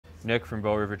Nick from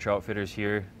Bow River Trout Fitters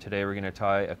here. Today we're going to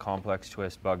tie a complex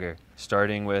twist bugger,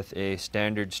 starting with a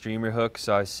standard streamer hook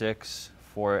size 6,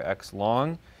 4x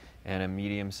long, and a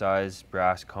medium-sized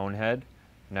brass cone head.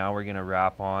 Now we're going to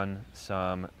wrap on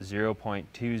some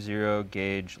 0.20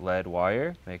 gauge lead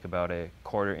wire, make about a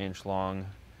 1/4 inch long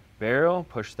barrel,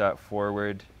 push that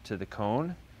forward to the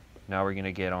cone. Now we're going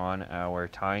to get on our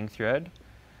tying thread,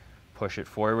 push it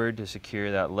forward to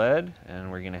secure that lead,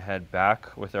 and we're going to head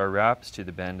back with our wraps to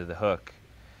the bend of the hook.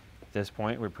 At this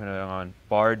point, we're putting on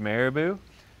barred marabou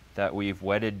that we've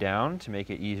wetted down to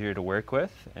make it easier to work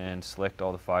with and slicked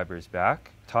all the fibers back.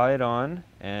 Tie it on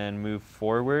and move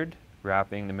forward,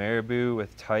 wrapping the marabou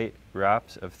with tight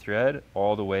wraps of thread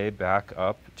all the way back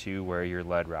up to where your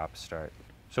lead wraps start.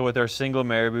 So with our single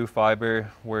marabou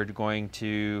fiber, we're going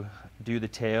to do the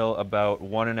tail about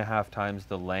 1.5 times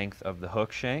the length of the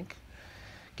hook shank.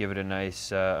 Give it a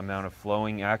nice amount of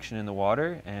flowing action in the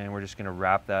water, and we're just going to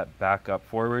wrap that back up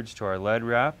forwards to our lead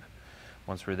wrap.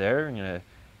 Once we're there, I'm going to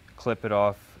clip it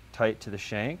off tight to the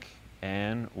shank,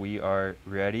 and we are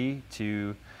ready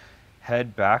to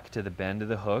head back to the bend of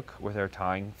the hook with our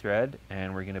tying thread,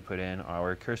 and we're going to put in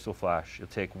our crystal flash. You'll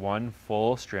take one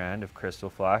full strand of crystal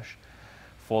flash,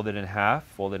 fold it in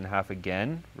half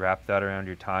again, wrap that around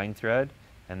your tying thread,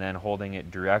 and then holding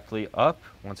it directly up,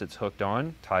 once it's hooked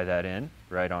on, tie that in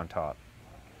right on top.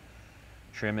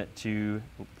 Trim it to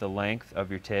the length of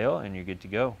your tail and you're good to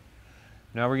go.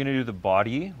 Now we're going to do the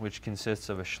body, which consists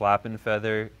of a schlappen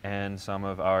feather and some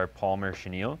of our Palmer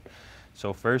chenille.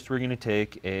 So first we're going to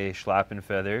take a schlappen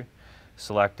feather,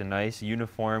 select a nice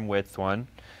uniform width one,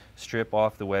 strip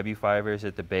off the webby fibers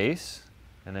at the base,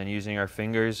 and then using our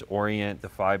fingers orient the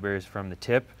fibers from the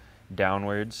tip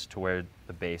downwards to where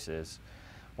the base is.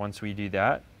 Once we do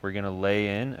that, we're going to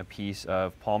lay in a piece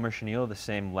of Palmer chenille the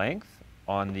same length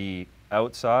on the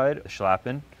outside of the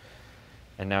schlappen,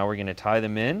 and now we're going to tie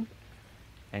them in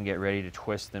and get ready to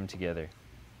twist them together.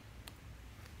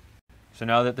 So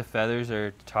now that the feathers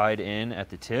are tied in at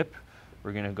the tip,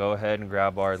 we're going to go ahead and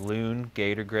grab our Loon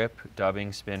Gator Grip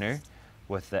dubbing spinner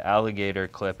with the alligator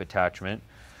clip attachment.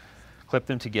 Clip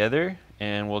them together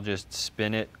and we'll just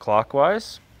spin it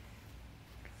clockwise.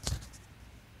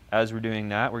 As we're doing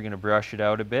that, we're going to brush it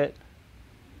out a bit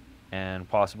and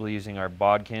possibly using our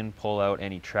bodkin pull out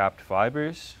any trapped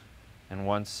fibers. And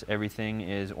once everything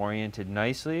is oriented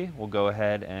nicely, we'll go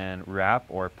ahead and wrap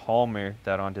or palmer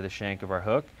that onto the shank of our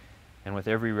hook. And with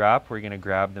every wrap, we're going to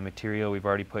grab the material we've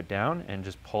already put down and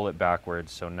just pull it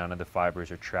backwards so none of the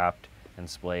fibers are trapped and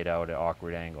splayed out at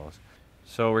awkward angles.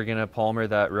 So we're going to palmer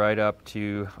that right up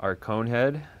to our cone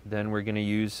head. Then we're going to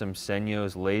use some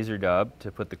Senyo's laser dub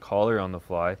to put the collar on the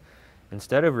fly.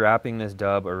 Instead of wrapping this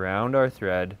dub around our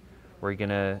thread, we're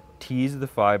going to tease the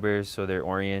fibers so they're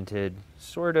oriented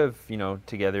sort of,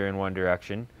 together in one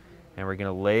direction. And we're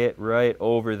going to lay it right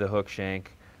over the hook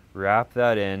shank, wrap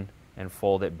that in, and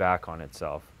fold it back on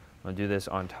itself. We'll do this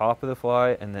on top of the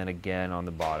fly and then again on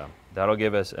the bottom. That'll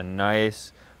give us a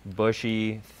nice,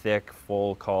 bushy, thick,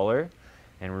 full collar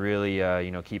and really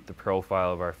keep the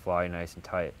profile of our fly nice and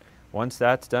tight. Once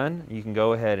that's done, you can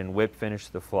go ahead and whip finish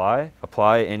the fly.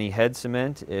 Apply any head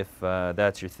cement if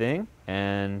that's your thing,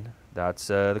 and that's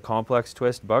the complex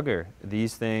twist bugger.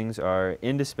 These things are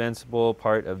indispensable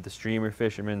part of the streamer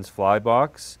fisherman's fly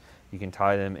box. You can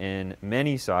tie them in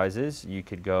many sizes. You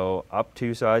could go up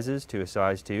 2 sizes to a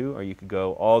size 2, or you could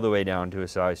go all the way down to a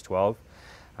size 12.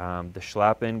 The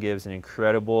schlappen gives an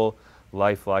incredible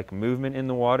lifelike movement in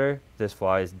the water. This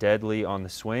fly is deadly on the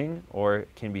swing or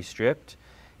can be stripped.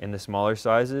 In the smaller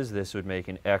sizes, this would make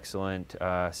an excellent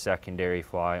secondary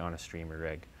fly on a streamer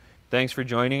rig. Thanks for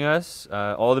joining us.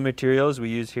 All the materials we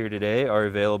use here today are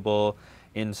available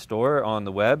in store on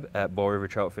the web at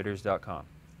bowrivertroutfitters.com.